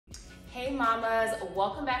Hey mamas,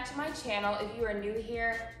 welcome back to my channel. If you are new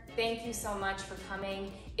here, thank you so much for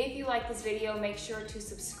coming. If you like this video, make sure to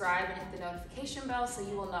subscribe and hit the notification bell so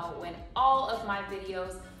you will know when all of my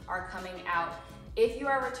videos are coming out. If you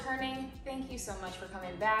are returning, thank you so much for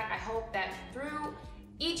coming back. I hope that through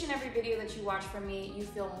each and every video that you watch from me, you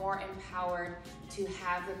feel more empowered to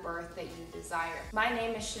have the birth that you desire. My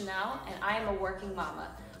name is Chanel and I am a working mama.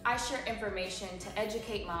 I share information to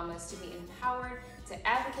educate mamas to be empowered, to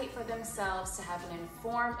advocate for themselves, to have an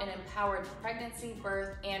informed and empowered pregnancy,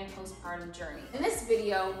 birth, and postpartum journey. In this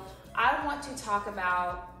video, I want to talk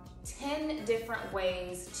about 10 different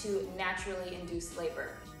ways to naturally induce labor.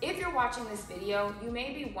 If you're watching this video, you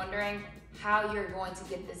may be wondering how you're going to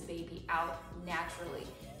get this baby out naturally.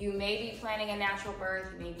 You may be planning a natural birth,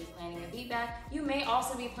 you may be planning a VBAC, you may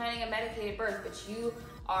also be planning a medicated birth, but you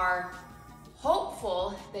are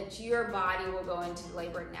hopeful that your body will go into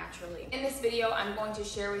labor naturally. In this video, I'm going to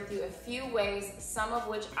share with you a few ways, some of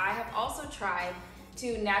which I have also tried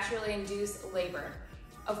to naturally induce labor.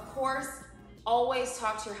 Of course, always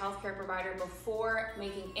talk to your healthcare provider before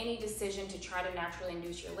making any decision to try to naturally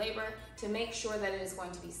induce your labor to make sure that it is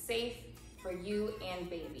going to be safe for you and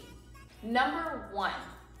baby. Number one,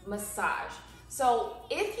 massage. So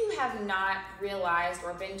if you have not realized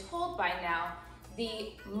or been told by now,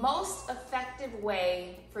 the most effective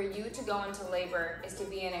way for you to go into labor is to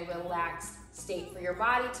be in a relaxed state, for your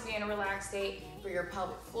body to be in a relaxed state, for your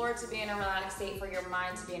pelvic floor to be in a relaxed state, for your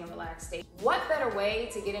mind to be in a relaxed state. What better way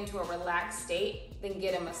to get into a relaxed state than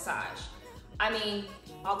get a massage? I mean,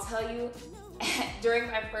 I'll tell you,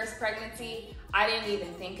 during my first pregnancy, I didn't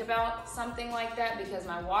even think about something like that because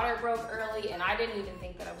my water broke early and I didn't even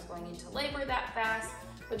think that I was going into labor that fast.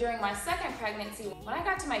 But during my second pregnancy, when I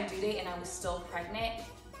got to my due date and I was still pregnant,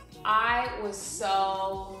 I was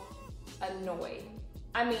so annoyed.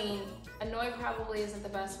 I mean, annoyed probably isn't the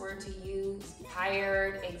best word to use.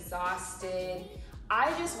 Tired, exhausted.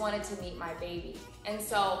 I just wanted to meet my baby. And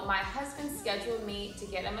so my husband scheduled me to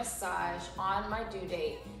get a massage on my due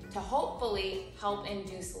date to hopefully help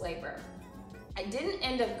induce labor. I didn't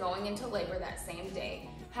end up going into labor that same day.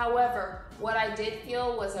 However, what I did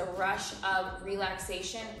feel was a rush of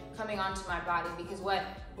relaxation coming onto my body because what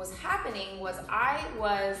was happening was I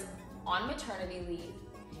was on maternity leave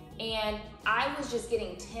and I was just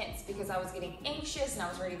getting tense because I was getting anxious and I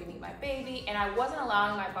was ready to meet my baby and I wasn't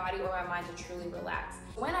allowing my body or my mind to truly relax.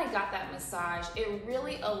 When I got that massage, it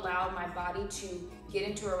really allowed my body to get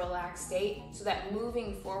into a relaxed state so that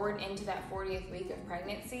moving forward into that 40th week of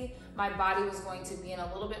pregnancy, my body was going to be in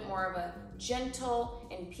a little bit more of a gentle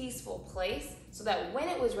and peaceful place so that when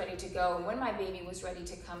it was ready to go and when my baby was ready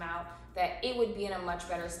to come out, that it would be in a much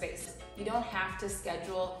better space. You don't have to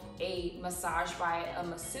schedule a massage by a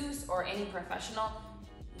masseuse or any professional.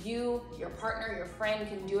 You, your partner, your friend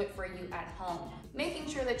can do it for you at home. Making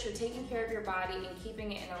sure that you're taking care of your body and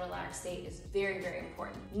keeping it in a relaxed state is very, very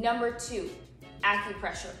important. Number two,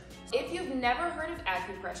 acupressure. If you've never heard of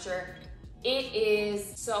acupressure, it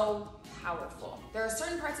is so powerful. There are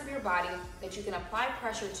certain parts of your body that you can apply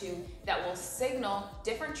pressure to that will signal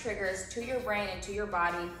different triggers to your brain and to your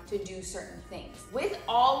body to do certain things. With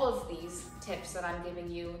all of these tips that I'm giving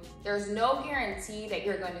you, there's no guarantee that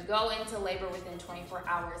you're going to go into labor within 24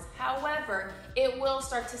 hours. However, it will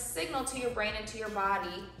start to signal to your brain and to your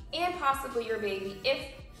body and possibly your baby, if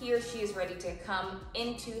he or she is ready to come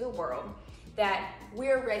into the world, that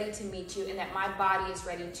we're ready to meet you and that my body is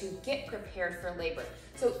ready to get prepared for labor.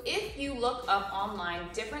 So if you look up online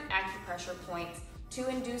different acupressure points to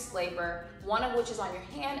induce labor, one of which is on your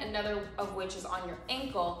hand, another of which is on your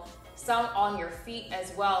ankle, some on your feet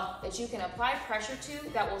as well, that you can apply pressure to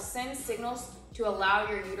that will send signals to allow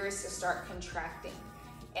your uterus to start contracting.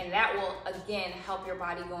 And that will, again, help your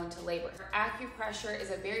body go into labor. Acupressure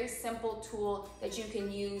is a very simple tool that you can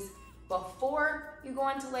use before you go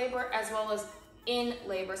into labor as well as in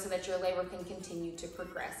labor so that your labor can continue to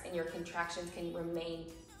progress and your contractions can remain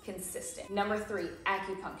consistent. Number three,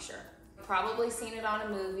 acupuncture. Probably seen it on a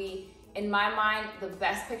movie. In my mind, the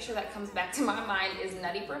best picture that comes back to my mind is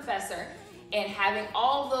Nutty Professor and having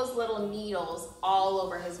all of those little needles all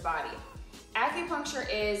over his body. Acupuncture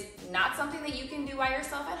is not something that you can do by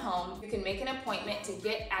yourself at home. You can make an appointment to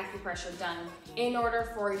get acupressure done in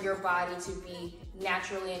order for your body to be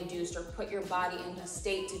naturally induced or put your body in a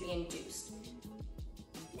state to be induced.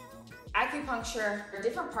 Acupuncture are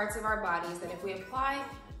different parts of our bodies that if we apply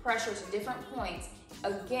pressure to different points,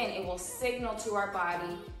 again, it will signal to our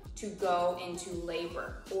body to go into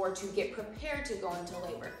labor or to get prepared to go into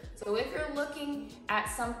labor. So if you're looking at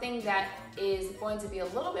something that is going to be a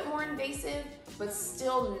little bit more invasive but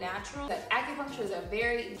still natural, that acupuncture is a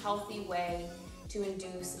very healthy way to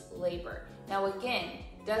induce labor. Now again,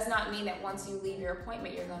 does not mean that once you leave your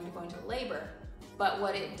appointment, you're going to go into labor. But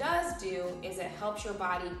what it does do is it helps your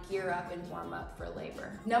body gear up and warm up for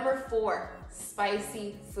labor. Number 4,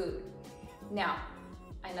 spicy food. Now,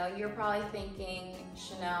 I know you're probably thinking,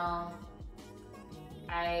 Chanel,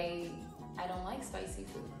 I don't like spicy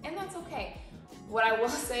food, and that's okay. What I will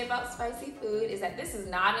say about spicy food is that this is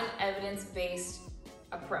not an evidence-based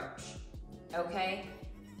approach, okay?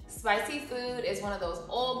 Spicy food is one of those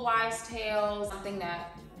old wives' tales, something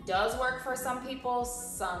that does work for some people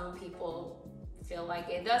feel like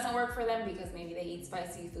it doesn't work for them because maybe they eat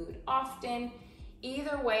spicy food often.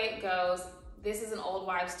 Either way it goes, this is an old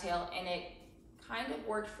wives' tale, and it kind of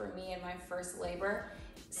worked for me in my first labor,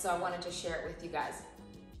 so I wanted to share it with you guys.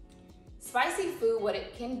 Spicy food, what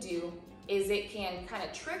it can do is it can kind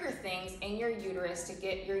of trigger things in your uterus to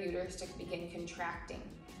get your uterus to begin contracting.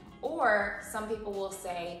 Or some people will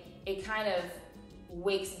say it kind of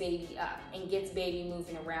wakes baby up and gets baby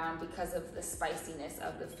moving around because of the spiciness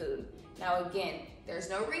of the food. Now again, there's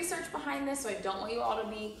no research behind this, so I don't want you all to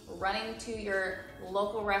be running to your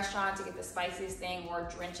local restaurant to get the spiciest thing or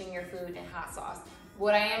drenching your food in hot sauce.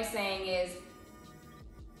 What I am saying is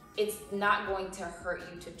it's not going to hurt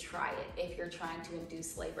you to try it if you're trying to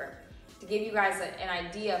induce labor. To give you guys an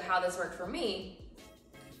idea of how this worked for me,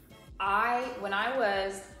 when I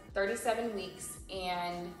was 37 weeks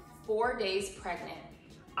and 4 days pregnant,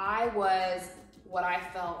 I was what I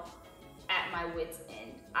felt at my wit's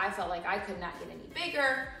end. I felt like I could not get any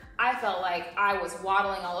bigger. I felt like I was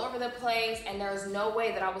waddling all over the place, and there was no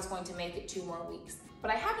way that I was going to make it 2 more weeks.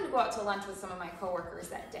 But I happened to go out to lunch with some of my coworkers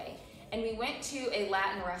that day, and we went to a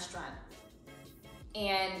Latin restaurant.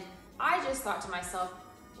 And I just thought to myself,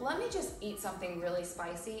 let me just eat something really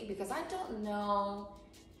spicy because I don't know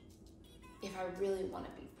if I really want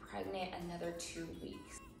to be pregnant another 2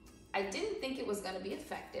 weeks. I didn't think it was going to be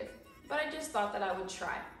effective, but I just thought that I would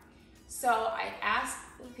try. So I asked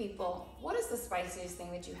the people, what is the spiciest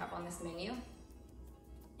thing that you have on this menu?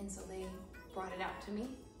 And so they brought it out to me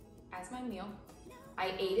as my meal.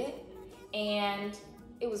 I ate it, and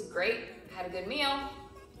it was great. I had a good meal.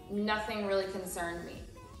 Nothing really concerned me.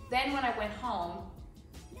 Then when I went home,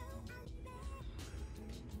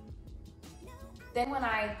 when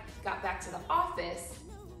I got back to the office,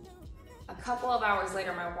 a couple of hours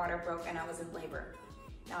later, my water broke and I was in labor.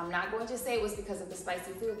 Now, I'm not going to say it was because of the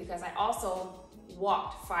spicy food because I also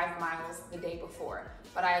walked 5 miles the day before.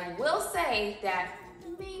 But I will say that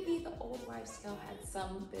maybe the old wives' tale had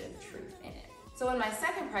some bit of truth in it. So in my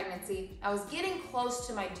second pregnancy, I was getting close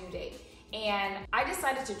to my due date, and I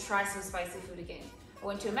decided to try some spicy food again. I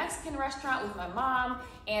went to a Mexican restaurant with my mom,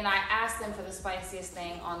 and I asked them for the spiciest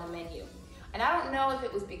thing on the menu. And I don't know if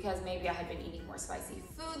it was because maybe I had been eating more spicy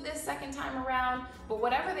food this second time around, but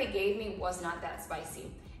whatever they gave me was not that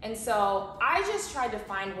spicy. And so I just tried to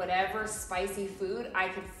find whatever spicy food I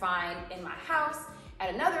could find in my house,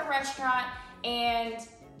 at another restaurant, and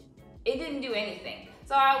it didn't do anything.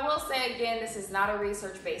 So I will say again, this is not a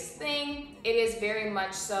research-based thing. It is very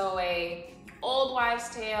much so a old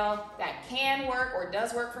wives' tale that can work or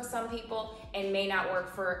does work for some people and may not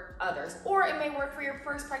work for others. Or it may work for your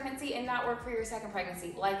first pregnancy and not work for your second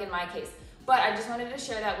pregnancy, like in my case. But I just wanted to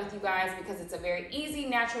share that with you guys because it's a very easy,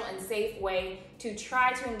 natural, and safe way to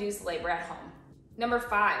try to induce labor at home. Number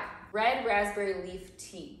 5, red raspberry leaf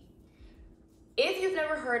tea. If you've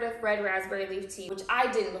never heard of red raspberry leaf tea, which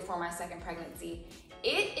I didn't before my second pregnancy,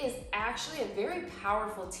 it is actually a very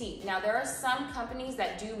powerful tea. Now, there are some companies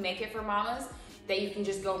that do make it for mamas that you can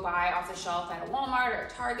just go buy off the shelf at a Walmart or a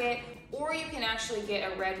Target, or you can actually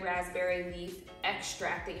get a red raspberry leaf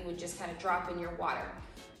extract that you would just kind of drop in your water.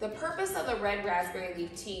 The purpose of the red raspberry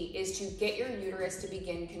leaf tea is to get your uterus to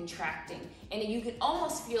begin contracting, and you can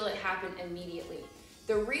almost feel it happen immediately.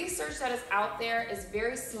 The research that is out there is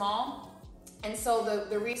very small, and so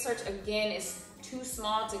the research again is too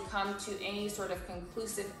small to come to any sort of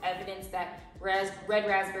conclusive evidence that red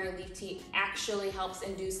raspberry leaf tea actually helps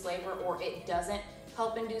induce labor or it doesn't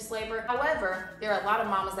help induce labor. However, there are a lot of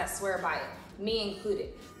mamas that swear by it, me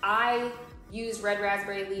included. I use red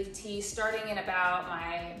raspberry leaf tea starting in about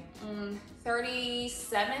my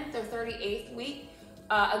 37th or 38th week,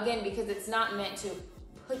 again, because it's not meant to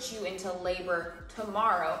put you into labor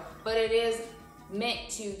tomorrow, but it is meant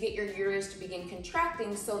to get your uterus to begin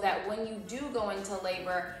contracting so that when you do go into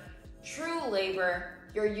labor, true labor,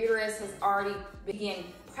 your uterus has already begun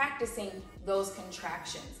practicing those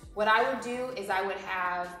contractions. What I would do is I would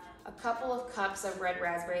have a couple of cups of red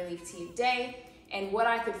raspberry leaf tea a day, and what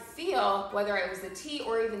I could feel, whether it was the tea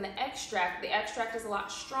or even the extract is a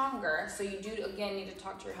lot stronger, so you do again need to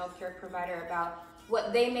talk to your healthcare provider about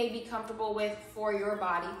what they may be comfortable with for your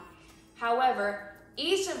body. However,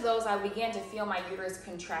 each of those I began to feel my uterus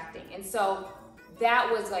contracting. And so that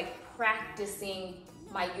was like practicing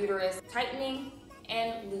my uterus tightening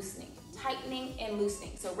and loosening, tightening and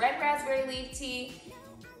loosening. So red raspberry leaf tea,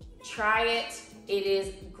 try it. It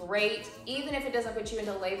is great. Even if it doesn't put you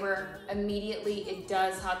into labor immediately, it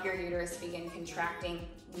does help your uterus begin contracting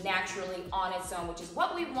naturally on its own, which is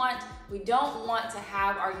what we want. We don't want to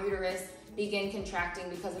have our uterus begin contracting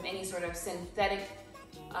because of any sort of synthetic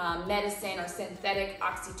medicine or synthetic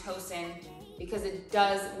oxytocin, because it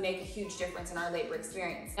does make a huge difference in our labor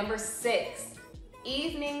experience. Number 6,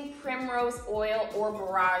 evening primrose oil or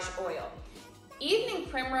borage oil. Evening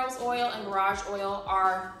primrose oil and borage oil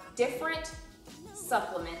are different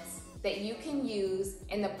supplements that you can use,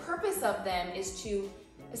 and the purpose of them is to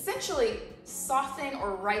essentially soften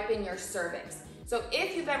or ripen your cervix. So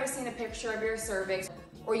if you've ever seen a picture of your cervix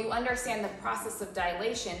or you understand the process of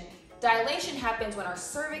dilation, dilation happens when our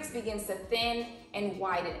cervix begins to thin and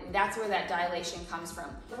widen, and that's where that dilation comes from.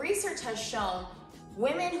 Research has shown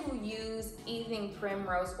women who use evening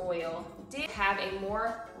primrose oil did have a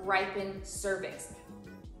more ripened cervix.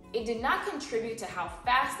 It did not contribute to how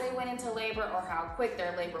fast they went into labor or how quick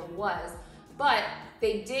their labor was, but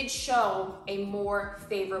they did show a more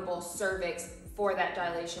favorable cervix for that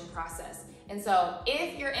dilation process. And so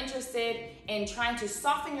if you're interested in trying to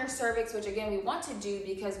soften your cervix, which again we want to do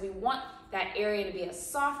because we want that area to be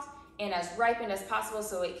as soft and as ripened as possible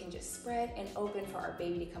so it can just spread and open for our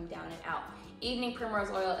baby to come down and out. Evening primrose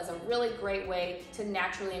oil is a really great way to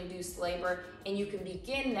naturally induce labor, and you can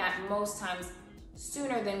begin that most times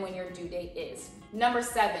sooner than when your due date is. Number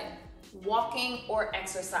 7, walking or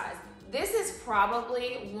exercise. This is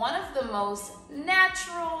probably one of the most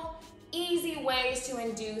natural, easy ways to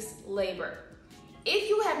induce labor. If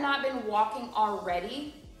you have not been walking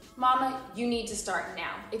already, mama, you need to start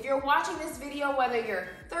now. If you're watching this video, whether you're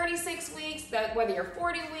 36 weeks, whether you're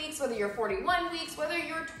 40 weeks, whether you're 41 weeks, whether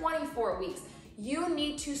you're 24 weeks, you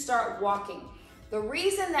need to start walking. The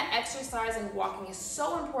reason that exercise and walking is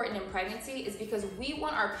so important in pregnancy is because we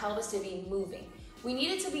want our pelvis to be moving. We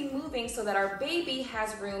need it to be moving so that our baby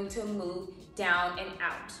has room to move down and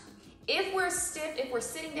out. If we're stiff, if we're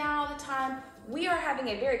sitting down all the time, we are having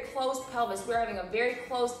a very closed pelvis. We're having a very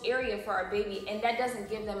closed area for our baby, and that doesn't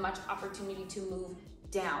give them much opportunity to move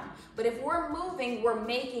down. But if we're moving, we're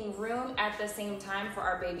making room at the same time for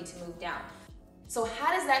our baby to move down. So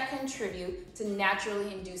how does that contribute to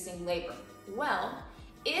naturally inducing labor? Well,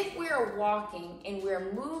 if we're walking and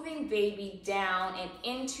we're moving baby down and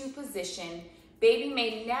into position, baby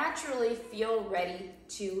may naturally feel ready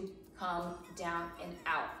to come down and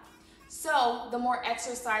out. So the more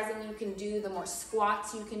exercising you can do, the more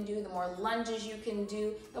squats you can do, the more lunges you can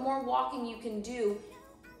do, the more walking you can do,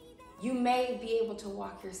 you may be able to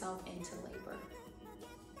walk yourself into labor.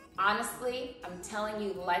 Honestly, I'm telling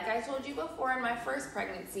you, like I told you before in my first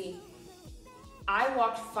pregnancy, I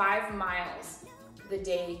walked 5 miles the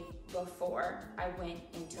day before I went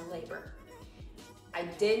into labor. I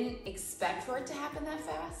didn't expect for it to happen that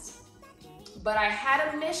fast, but I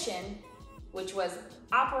had a mission, which was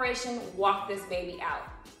Operation Walk This Baby Out.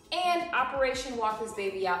 And Operation Walk This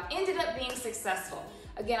Baby Out ended up being successful.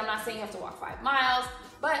 Again, I'm not saying you have to walk 5 miles,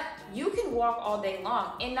 but you can walk all day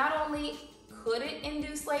long. And not only could it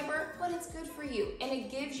induce labor, but it's good for you. And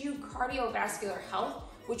it gives you cardiovascular health,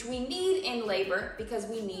 which we need in labor because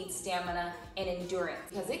we need stamina and endurance.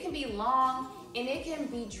 Because it can be long, and it can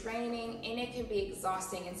be draining, and it can be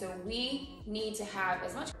exhausting. And so we need to have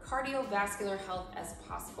as much cardiovascular health as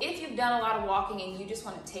possible. If you've done a lot of walking and you just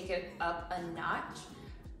want to take it up a notch,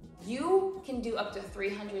 you can do up to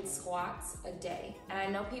 300 squats a day. And I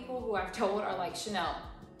know people who I've told are like, Chanel,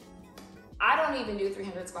 I don't even do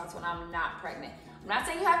 300 squats when I'm not pregnant. I'm not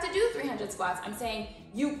saying you have to do 300 squats. I'm saying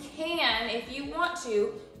you can, if you want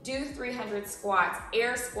to, do 300 squats,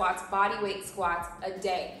 air squats, body weight squats a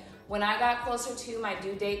day. When I got closer to my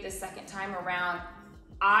due date the second time around,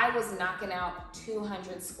 I was knocking out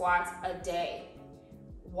 200 squats a day.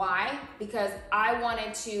 Why? Because I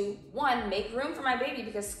wanted to, one, make room for my baby,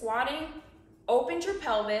 because squatting opens your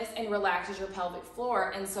pelvis and relaxes your pelvic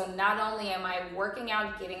floor. And so not only am I working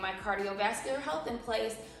out, getting my cardiovascular health in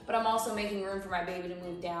place, but I'm also making room for my baby to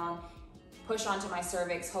move down, push onto my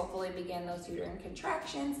cervix, hopefully begin those uterine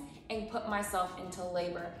contractions, and put myself into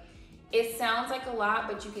labor. It sounds like a lot,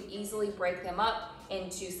 but you can easily break them up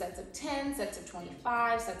into sets of 10, sets of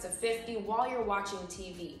 25, sets of 50 while you're watching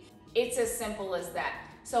TV. It's as simple as that.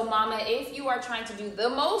 So mama, if you are trying to do the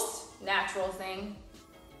most natural thing,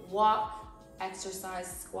 walk,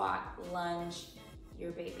 exercise, squat, lunge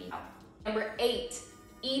your baby out. Number 8,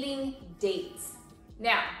 eating dates.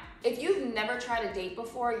 Now, if you've never tried a date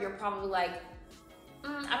before, you're probably like,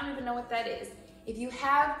 I don't even know what that is. If you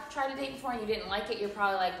have tried a date before and you didn't like it, you're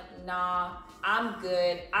probably like, nah, I'm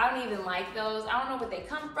good. I don't even like those. I don't know where they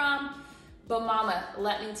come from. But mama,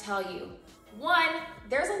 let me tell you, one,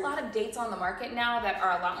 there's a lot of dates on the market now that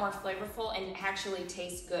are a lot more flavorful and actually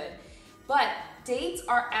taste good. But dates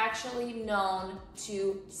are actually known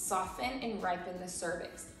to soften and ripen the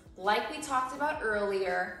cervix. Like we talked about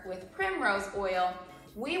earlier with primrose oil,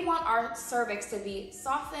 we want our cervix to be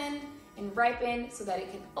softened and ripened so that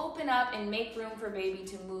it can open up and make room for baby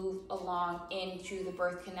to move along into the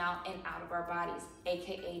birth canal and out of our bodies,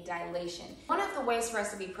 aka dilation. One of the ways for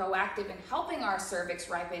us to be proactive in helping our cervix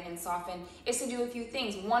ripen and soften is to do a few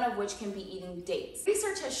things, one of which can be eating dates.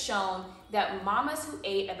 Research has shown that mamas who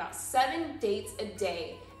ate about 7 dates a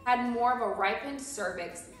day had more of a ripened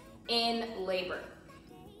cervix in labor.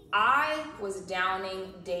 I was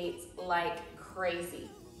downing dates like crazy.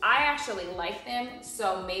 I actually like them,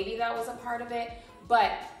 so maybe that was a part of it,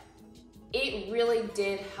 but it really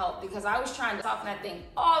did help because I was trying to soften that thing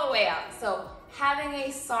all the way out. So having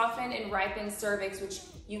a softened and ripened cervix, which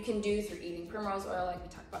you can do through eating primrose oil like we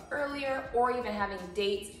talked about earlier, or even having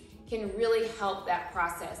dates, can really help that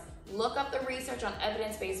process. Look up the research on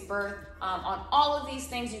evidence-based birth. On all of these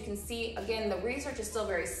things, you can see, again, the research is still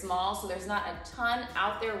very small, so there's not a ton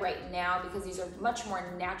out there right now because these are much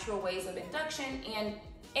more natural ways of induction, and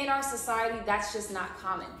in our society, that's just not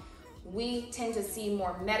common. We tend to see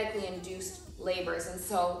more medically induced labors, and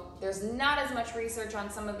so there's not as much research on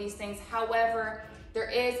some of these things. However, there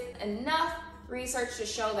is enough research to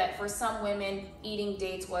show that for some women, eating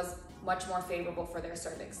dates was much more favorable for their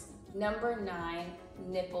cervix. Number 9,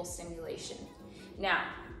 nipple stimulation. Now,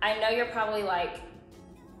 I know you're probably like,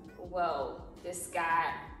 whoa, this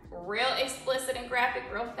got real explicit and graphic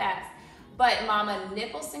real fast. But mama,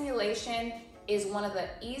 nipple stimulation is one of the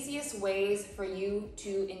easiest ways for you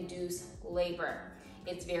to induce labor.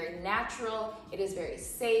 It's very natural, it is very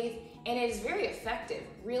safe, and it is very effective,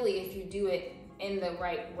 really, if you do it in the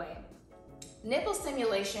right way. Nipple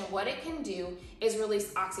stimulation, what it can do is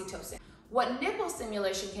release oxytocin. What nipple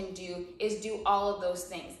stimulation can do is do all of those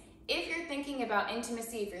things. If you're thinking about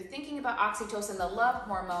intimacy, if you're thinking about oxytocin, the love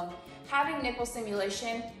hormone, having nipple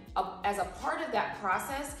stimulation as a part of that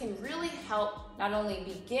process can really help not only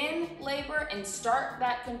begin labor and start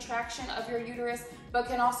that contraction of your uterus, but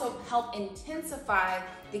can also help intensify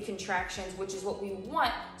the contractions, which is what we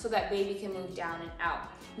want so that baby can move down and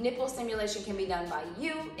out. Nipple stimulation can be done by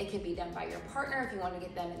you, it can be done by your partner if you want to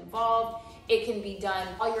get them involved. It can be done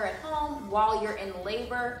while you're at home, while you're in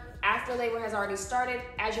labor, after labor has already started,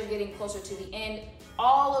 as you're getting closer to the end.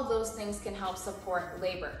 All of those things can help support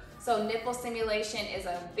labor. So nipple stimulation is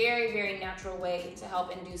a very, very natural way to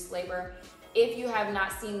help induce labor. If you have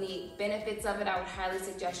not seen the benefits of it, I would highly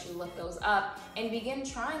suggest you look those up and begin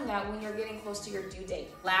trying that when you're getting close to your due date.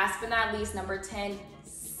 Last but not least, number 10,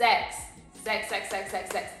 sex. Sex, sex, sex,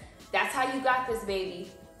 sex, sex. That's how you got this,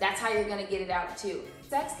 baby. That's how you're gonna get it out too.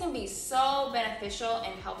 Sex can be so beneficial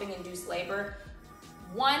in helping induce labor.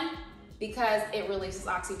 One, because it releases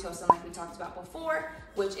oxytocin like we talked about before,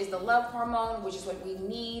 which is the love hormone, which is what we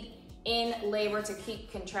need in labor to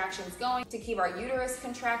keep contractions going, to keep our uterus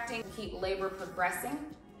contracting, to keep labor progressing.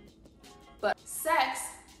 But sex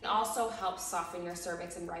can also help soften your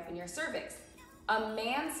cervix and ripen your cervix. A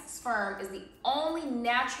man's sperm is the only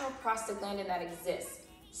natural prostaglandin that exists.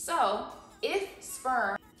 So if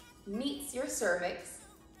sperm meets your cervix,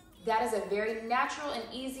 that is a very natural and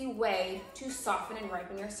easy way to soften and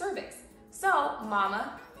ripen your cervix. So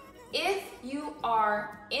mama, if you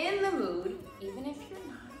are in the mood, even if you're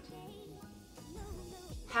not,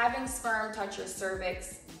 having sperm touch your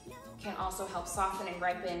cervix can also help soften and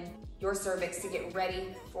ripen your cervix to get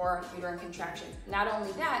ready for uterine contractions. Not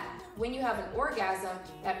only that, when you have an orgasm,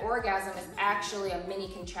 that orgasm is actually a mini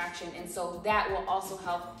contraction, and so that will also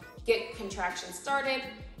help get contractions started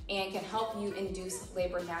and can help you induce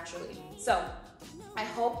labor naturally. So I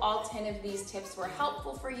hope all 10 of these tips were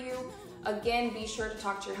helpful for you. Again, be sure to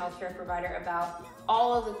talk to your healthcare provider about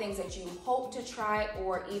all of the things that you hope to try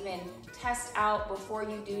or even test out before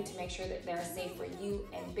you do to make sure that they're safe for you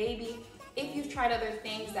and baby. If you've tried other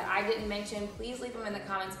things that I didn't mention, please leave them in the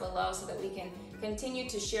comments below so that we can continue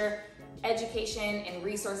to share education and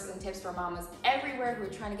resources and tips for mamas everywhere who are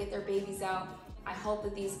trying to get their babies out. I hope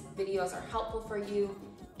that these videos are helpful for you.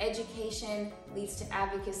 Education leads to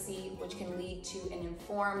advocacy, which can lead to an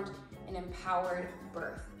informed and empowered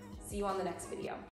birth. See you on the next video.